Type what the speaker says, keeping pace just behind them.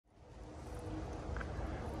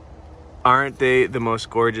Aren't they the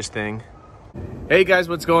most gorgeous thing? Hey guys,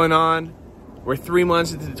 what's going on? We're 3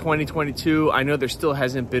 months into 2022. I know there still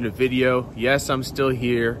hasn't been a video. Yes, I'm still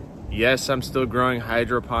here. Yes, I'm still growing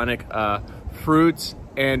hydroponic fruits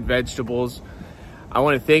and vegetables. I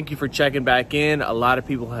want to thank you for checking back in. A lot of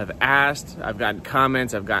people have asked. I've gotten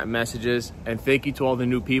comments, I've gotten messages, and thank you to all the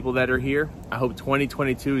new people that are here. I hope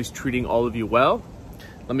 2022 is treating all of you well.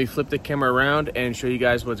 Let me flip the camera around and show you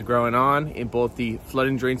guys what's growing on in both the flood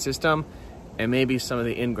and drain system and maybe some of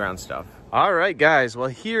the in-ground stuff. All right, guys, well,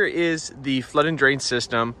 here is the flood and drain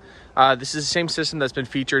system. This is the same system that's been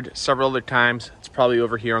featured several other times. It's probably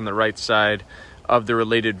over here on the right side of the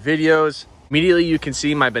related videos. Immediately, you can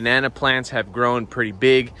see my banana plants have grown pretty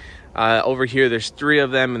big. Over here, there's 3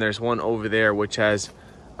 of them, and there's one over there which has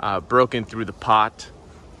broken through the pot.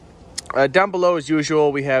 Down below, as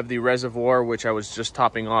usual, we have the reservoir, which I was just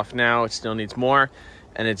topping off now. It still needs more,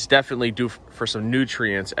 and it's definitely due for some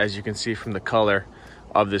nutrients, as you can see from the color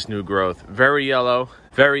of this new growth. Very yellow,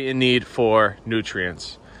 very in need for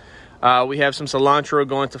nutrients. We have some cilantro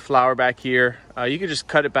going to flower back here. You can just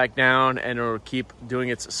cut it back down and it'll keep doing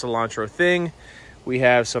its cilantro thing. We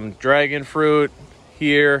have some dragon fruit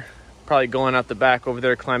here, probably going out the back over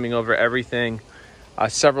there, climbing over everything.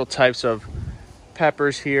 Several types of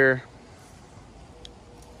peppers here.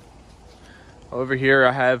 Over here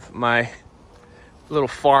I have my little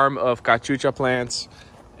farm of cachucha plants,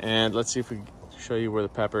 and let's see if we can show you where the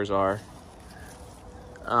peppers are.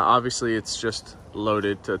 Obviously it's just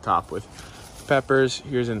loaded to the top with peppers.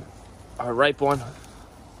 Here's a ripe one.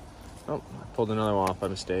 Oh, I pulled another one off by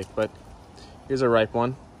mistake, but here's a ripe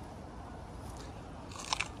one.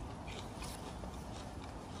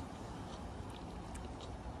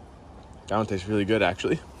 That one tastes really good,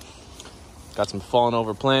 actually. Got some fallen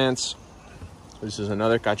over plants. This is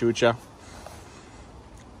another cachucha.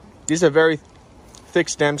 These are very thick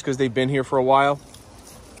stems because they've been here for a while.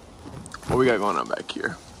 What we got going on back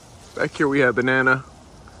here? Back here we have banana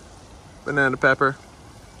pepper.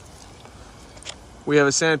 We have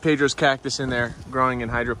a San Pedro's cactus in there growing in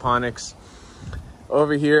hydroponics.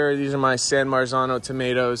 Over here, these are my San Marzano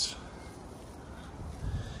tomatoes.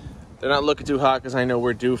 They're not looking too hot because I know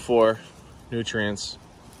we're due for nutrients,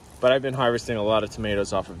 but I've been harvesting a lot of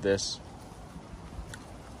tomatoes off of this.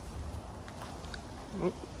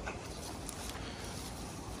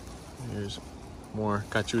 Here's more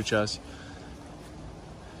cachuchas.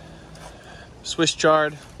 Swiss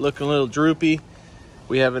chard, looking a little droopy.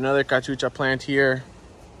 We have another cachucha plant here.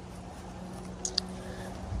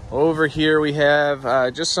 Over here we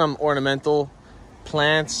have just some ornamental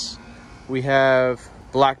plants. We have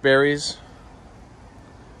blackberries.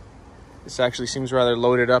 This actually seems rather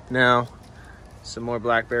loaded up now. Some more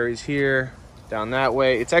blackberries here, down that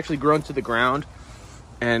way. It's actually grown to the ground,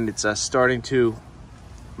 and it's starting to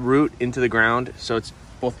root into the ground, so it's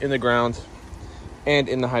both in the ground and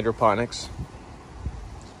in the hydroponics.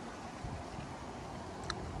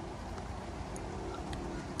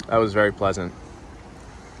 That was very pleasant.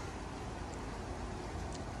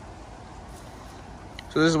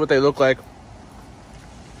 So this is what they look like.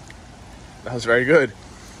 That was very good.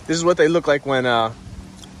 This is what they look like when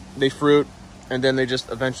they fruit, and then they just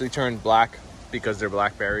eventually turn black because they're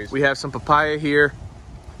blackberries. We have some papaya here.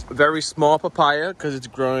 Very small papaya because it's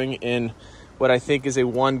growing in what I think is a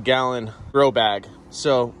 1-gallon grow bag.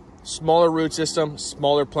 So smaller root system,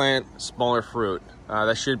 smaller plant, smaller fruit.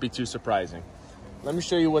 That shouldn't be too surprising. Let me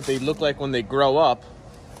show you what they look like when they grow up.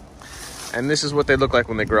 And this is what they look like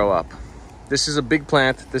when they grow up. This is a big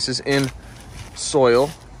plant. This is in soil.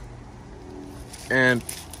 And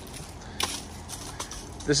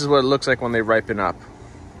this is what it looks like when they ripen up.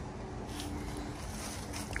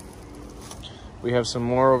 We have some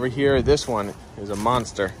more over here. This one is a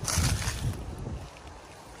monster.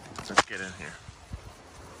 Let's get in here.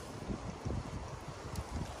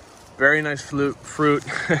 Very nice fruit.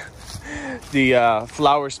 The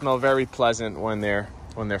flowers smell very pleasant when they're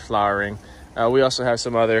flowering. We also have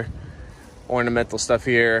some other ornamental stuff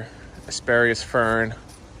here. Asparagus fern.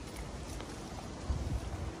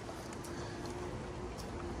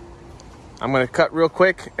 I'm gonna cut real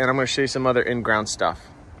quick and I'm gonna show you some other in-ground stuff.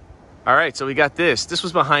 All right, so we got this. This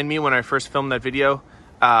was behind me when I first filmed that video,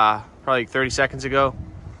 probably 30 seconds ago.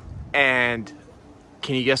 And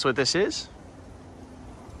can you guess what this is?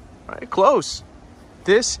 All right, close.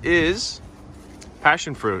 This is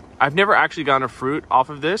passion fruit. I've never actually gotten a fruit off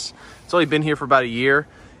of this. It's only been here for about a year.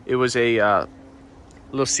 It was a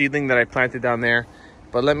little seedling that I planted down there.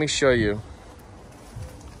 But let me show you.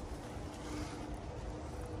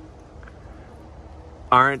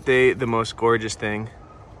 Aren't they the most gorgeous thing?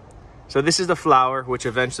 So this is the flower, which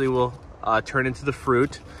eventually will turn into the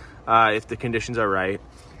fruit. if the conditions are right.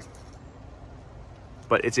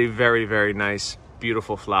 But it's a very, very nice,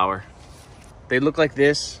 beautiful flower. They look like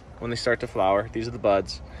this when they start to flower. These are the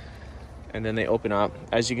buds. And then they open up.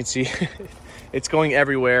 As you can see, it's going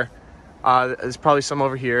everywhere. There's probably some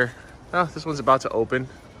over here. Oh, this one's about to open.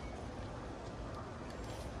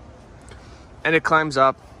 And it climbs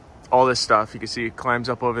up all this stuff. You can see it climbs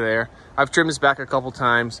up over there. I've trimmed this back a couple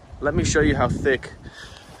times. Let me show you how thick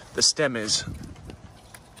the stem is.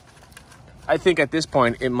 I think at this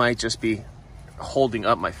point, it might just be holding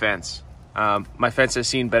up my fence. My fence has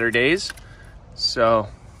seen better days, so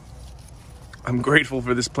I'm grateful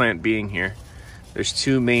for this plant being here. There's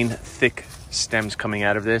two main thick stems coming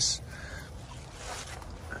out of this.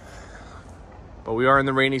 But we are in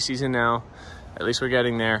the rainy season now. At least we're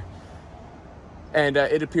getting there. And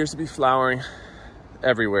it appears to be flowering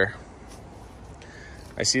everywhere.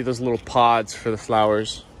 I see those little pods for the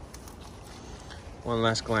flowers. One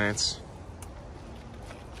last glance.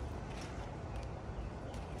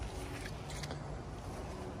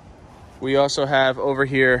 We also have over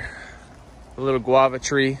here a little guava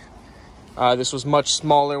tree. This was much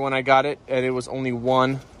smaller when I got it, and it was only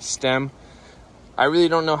one stem. I really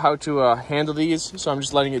don't know how to handle these, so I'm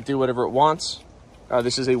just letting it do whatever it wants.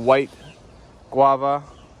 This is a white guava,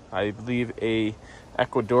 I believe a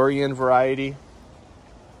Ecuadorian variety.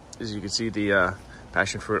 As you can see, the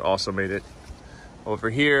passion fruit also made it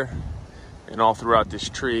over here and all throughout this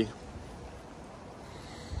tree.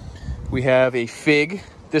 We have a fig.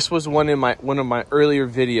 This was one of my earlier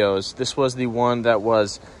videos. This was the one that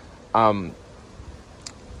was in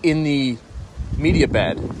the media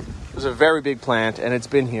bed. It was a very big plant, and it's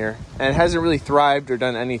been here, and it hasn't really thrived or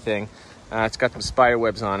done anything. It's got some spider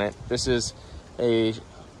webs on it. This is a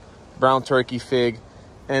brown turkey fig,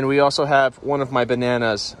 and we also have one of my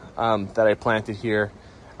bananas that I planted here.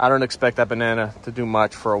 I don't expect that banana to do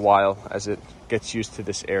much for a while as it gets used to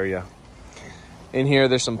this area. In here,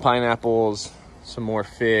 there's some pineapples, some more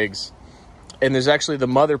figs, and there's actually the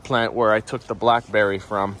mother plant where I took the blackberry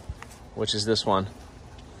from, which is this one.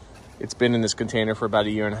 It's been in this container for about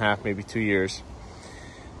 1.5 years, maybe 2 years.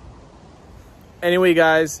 Anyway,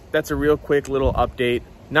 guys, that's a real quick little update.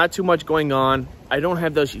 Not too much going on. I don't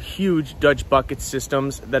have those huge Dutch bucket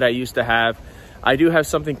systems that I used to have. I do have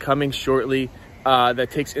something coming shortly that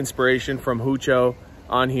takes inspiration from Hucho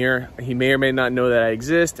on here. He may or may not know that I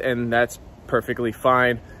exist, and that's perfectly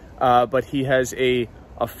fine. But he has a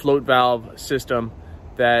float valve system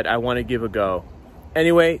that I want to give a go.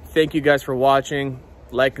 Anyway, thank you guys for watching.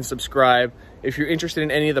 Like and subscribe. If you're interested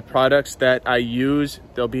in any of the products that I use,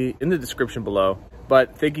 they'll be in the description below.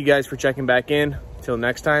 But thank you guys for checking back in. Till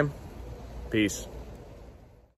next time, peace.